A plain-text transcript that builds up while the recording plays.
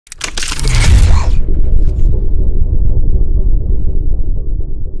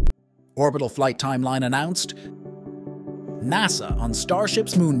Orbital flight timeline announced. NASA on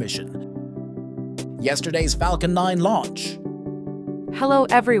Starship's moon mission. Yesterday's Falcon 9 launch. Hello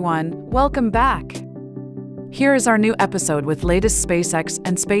everyone, welcome back. Here is our new episode with latest SpaceX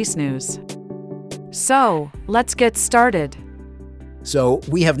and space news. So, let's get started. So,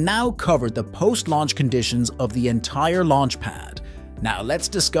 we have now covered the post-launch conditions of the entire launch pad. Now let's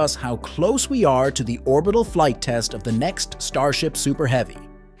discuss how close we are to the orbital flight test of the next Starship Super Heavy.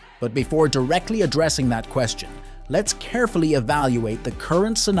 But before directly addressing that question, let's carefully evaluate the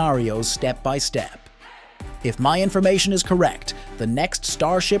current scenarios step by step. If my information is correct, the next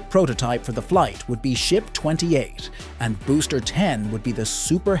Starship prototype for the flight would be Ship 28, and Booster 10 would be the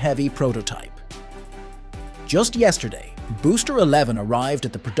Super Heavy prototype. Just yesterday, Booster 11 arrived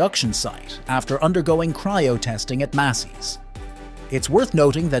at the production site after undergoing cryo testing at Masseys. It's worth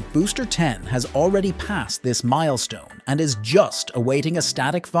noting that Booster 10 has already passed this milestone and is just awaiting a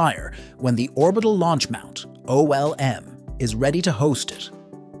static fire when the Orbital Launch Mount, OLM, is ready to host it.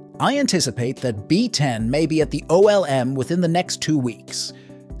 I anticipate that B10 may be at the OLM within the next 2 weeks.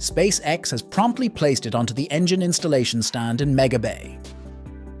 SpaceX has promptly placed it onto the engine installation stand in Mega Bay.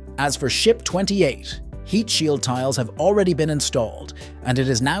 As for Ship 28, heat shield tiles have already been installed, and it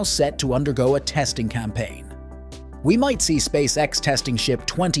is now set to undergo a testing campaign. We might see SpaceX testing Ship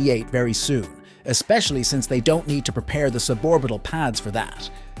 28 very soon, especially since they don't need to prepare the suborbital pads for that.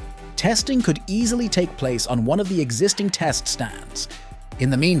 Testing could easily take place on one of the existing test stands.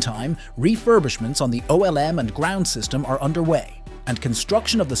 In the meantime, refurbishments on the OLM and ground system are underway, and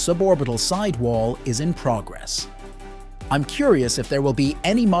construction of the suborbital sidewall is in progress. I'm curious if there will be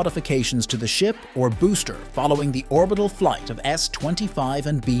any modifications to the ship or booster following the orbital flight of S-25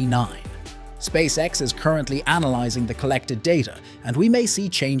 and B-9. SpaceX is currently analyzing the collected data, and we may see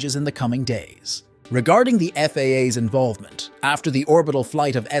changes in the coming days. Regarding the FAA's involvement, after the orbital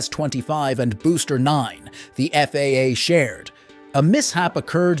flight of S-25 and Booster 9, the FAA shared, a mishap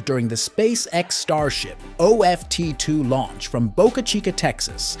occurred during the SpaceX Starship OFT-2 launch from Boca Chica,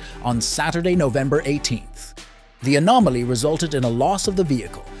 Texas, on Saturday, November 18th. The anomaly resulted in a loss of the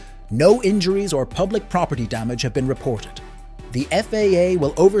vehicle. No injuries or public property damage have been reported. The FAA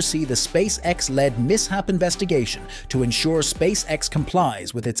will oversee the SpaceX-led mishap investigation to ensure SpaceX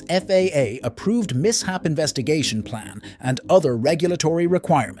complies with its FAA-approved mishap investigation plan and other regulatory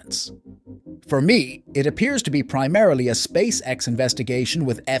requirements. For me, it appears to be primarily a SpaceX investigation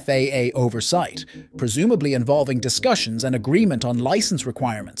with FAA oversight, presumably involving discussions and agreement on license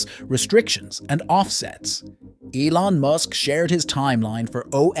requirements, restrictions, and offsets. Elon Musk shared his timeline for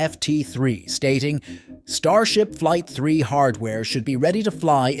OFT-3, stating, "Starship Flight 3 hardware should be ready to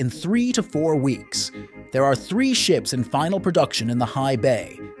fly in 3 to 4 weeks. There are 3 ships in final production in the high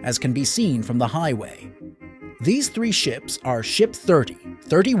bay, as can be seen from the highway. These 3 ships are Ship 30,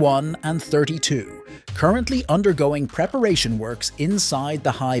 31, and 32, currently undergoing preparation works inside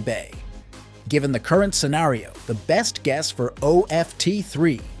the high bay. Given the current scenario, the best guess for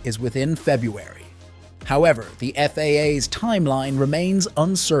OFT-3 is within February. However, the FAA's timeline remains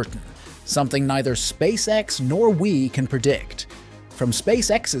uncertain, something neither SpaceX nor we can predict. From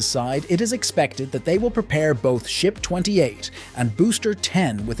SpaceX's side, it is expected that they will prepare both Ship 28 and Booster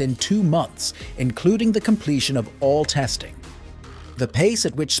 10 within 2 months, including the completion of all testing. The pace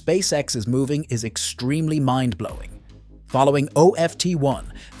at which SpaceX is moving is extremely mind-blowing. Following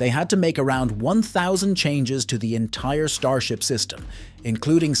OFT-1, they had to make around 1,000 changes to the entire Starship system,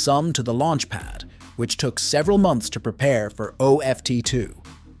 including some to the launch pad, which took several months to prepare for OFT-2.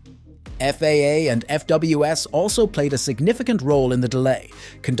 FAA and FWS also played a significant role in the delay,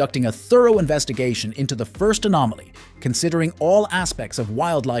 conducting a thorough investigation into the first anomaly, considering all aspects of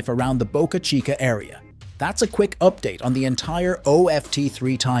wildlife around the Boca Chica area. That's a quick update on the entire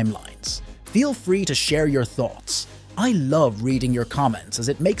OFT-3 timelines. Feel free to share your thoughts. I love reading your comments as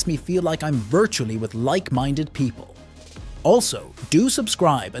it makes me feel like I'm virtually with like-minded people. Also, do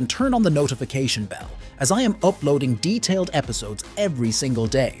subscribe and turn on the notification bell, as I am uploading detailed episodes every single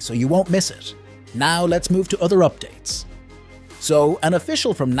day, so you won't miss it. Now let's move to other updates. So, an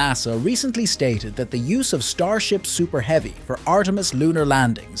official from NASA recently stated that the use of Starship Super Heavy for Artemis lunar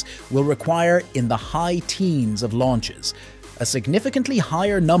landings will require in the high teens of launches, a significantly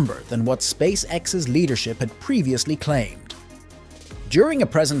higher number than what SpaceX's leadership had previously claimed. During a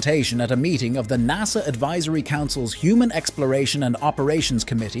presentation at a meeting of the NASA Advisory Council's Human Exploration and Operations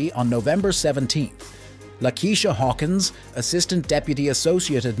Committee on November 17th, Lakeisha Hawkins, Assistant Deputy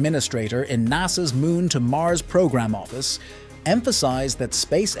Associate Administrator in NASA's Moon to Mars Program Office, emphasized that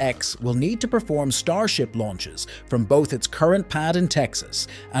SpaceX will need to perform Starship launches from both its current pad in Texas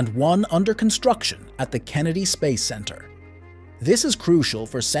and one under construction at the Kennedy Space Center. This is crucial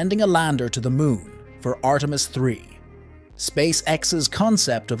for sending a lander to the moon for Artemis 3. SpaceX's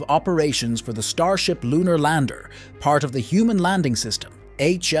concept of operations for the Starship lunar lander, part of the Human Landing System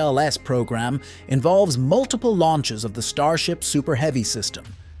 (HLS) program, involves multiple launches of the Starship Super Heavy system.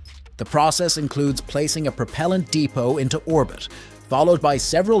 The process includes placing a propellant depot into orbit, followed by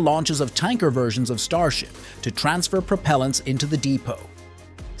several launches of tanker versions of Starship to transfer propellants into the depot.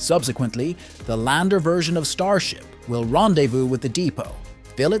 Subsequently, the lander version of Starship will rendezvous with the depot,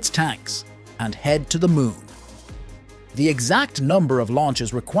 fill its tanks, and head to the moon. The exact number of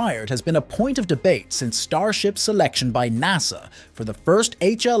launches required has been a point of debate since Starship's selection by NASA for the first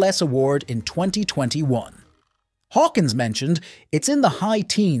HLS award in 2021. Hawkins mentioned it's in the high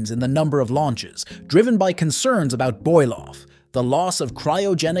teens in the number of launches, driven by concerns about boil-off, the loss of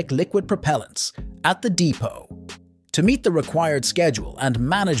cryogenic liquid propellants, at the depot. To meet the required schedule and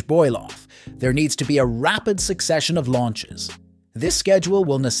manage boil-off, there needs to be a rapid succession of launches. This schedule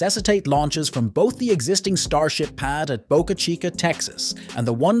will necessitate launches from both the existing Starship pad at Boca Chica, Texas, and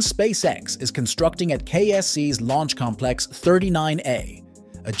the one SpaceX is constructing at KSC's Launch Complex 39A,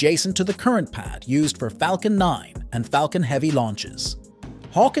 adjacent to the current pad used for Falcon 9 and Falcon Heavy launches.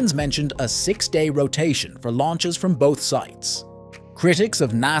 Hawkins mentioned a 6-day rotation for launches from both sites. Critics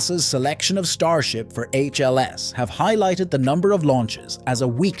of NASA's selection of Starship for HLS have highlighted the number of launches as a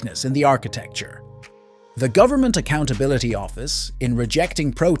weakness in the architecture. The Government Accountability Office, in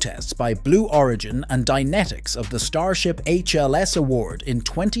rejecting protests by Blue Origin and Dynetics of the Starship HLS award in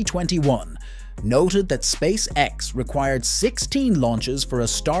 2021, noted that SpaceX required 16 launches for a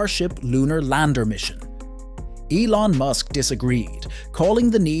Starship lunar lander mission. Elon Musk disagreed,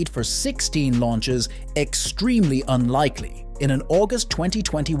 calling the need for 16 launches extremely unlikely in an August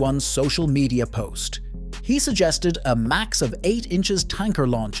 2021 social media post. He suggested a max of 8 inches tanker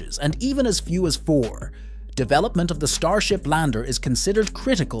launches and even as few as 4. Development of the Starship lander is considered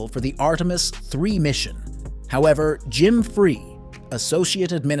critical for the Artemis 3 mission. However, Jim Free,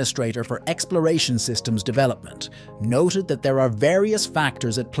 Associate Administrator for Exploration Systems Development, noted that there are various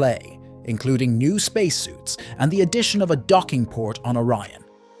factors at play, including new spacesuits and the addition of a docking port on Orion.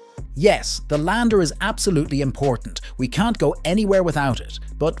 Yes, the lander is absolutely important. We can't go anywhere without it,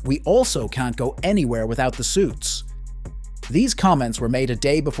 but we also can't go anywhere without the suits. These comments were made a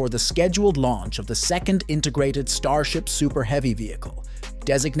day before the scheduled launch of the second integrated Starship Super Heavy vehicle,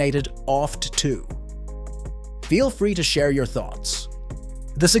 designated OFT-2. Feel free to share your thoughts.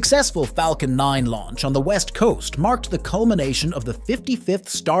 The successful Falcon 9 launch on the West Coast marked the culmination of the 55th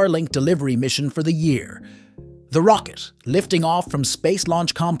Starlink delivery mission for the year. The rocket, lifting off from Space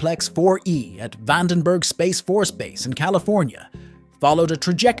Launch Complex 4E at Vandenberg Space Force Base in California, followed a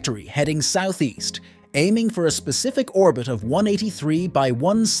trajectory heading southeast, aiming for a specific orbit of 183 by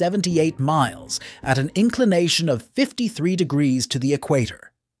 178 miles at an inclination of 53 degrees to the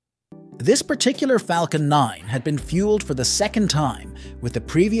equator. This particular Falcon 9 had been fueled for the second time, with the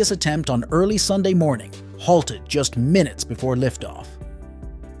previous attempt on early Sunday morning halted just minutes before liftoff.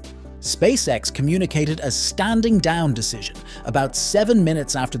 SpaceX communicated a standing down decision about 7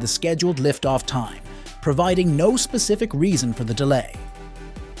 minutes after the scheduled liftoff time, providing no specific reason for the delay.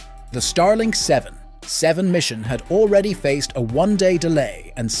 The Starlink 7 mission had already faced a 1-day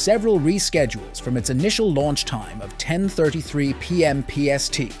delay and several reschedules from its initial launch time of 10:33 p.m.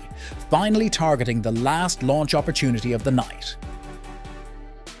 PST, finally targeting the last launch opportunity of the night.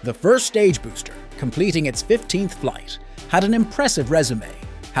 The first stage booster, completing its 15th flight, had an impressive resume,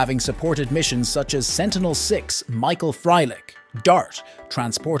 having supported missions such as Sentinel-6 Michael Freilich, DART,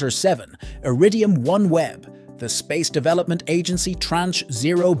 Transporter 7, Iridium OneWeb, the Space Development Agency Tranche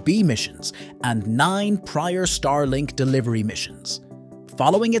 0B missions, and 9 prior Starlink delivery missions.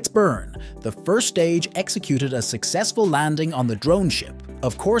 Following its burn, the first stage executed a successful landing on the drone ship,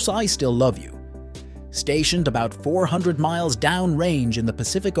 Of Course I Still Love You. Stationed about 400 miles downrange in the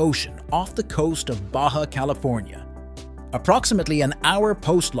Pacific Ocean off the coast of Baja California. Approximately an hour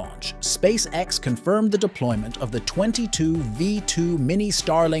post-launch, SpaceX confirmed the deployment of the 22 V2 mini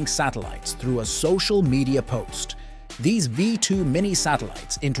Starlink satellites through a social media post. These V2 mini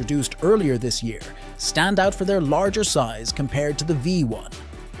satellites, introduced earlier this year, stand out for their larger size compared to the V1.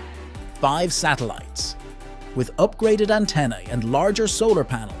 5 satellites. With upgraded antennae and larger solar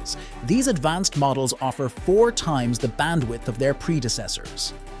panels, these advanced models offer 4 times the bandwidth of their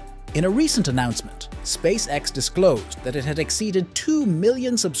predecessors. In a recent announcement, SpaceX disclosed that it had exceeded 2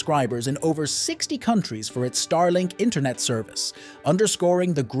 million subscribers in over 60 countries for its Starlink internet service,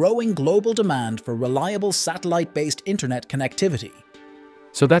 underscoring the growing global demand for reliable satellite-based internet connectivity.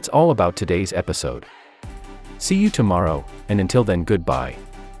 So that's all about today's episode. See you tomorrow, and until then, goodbye.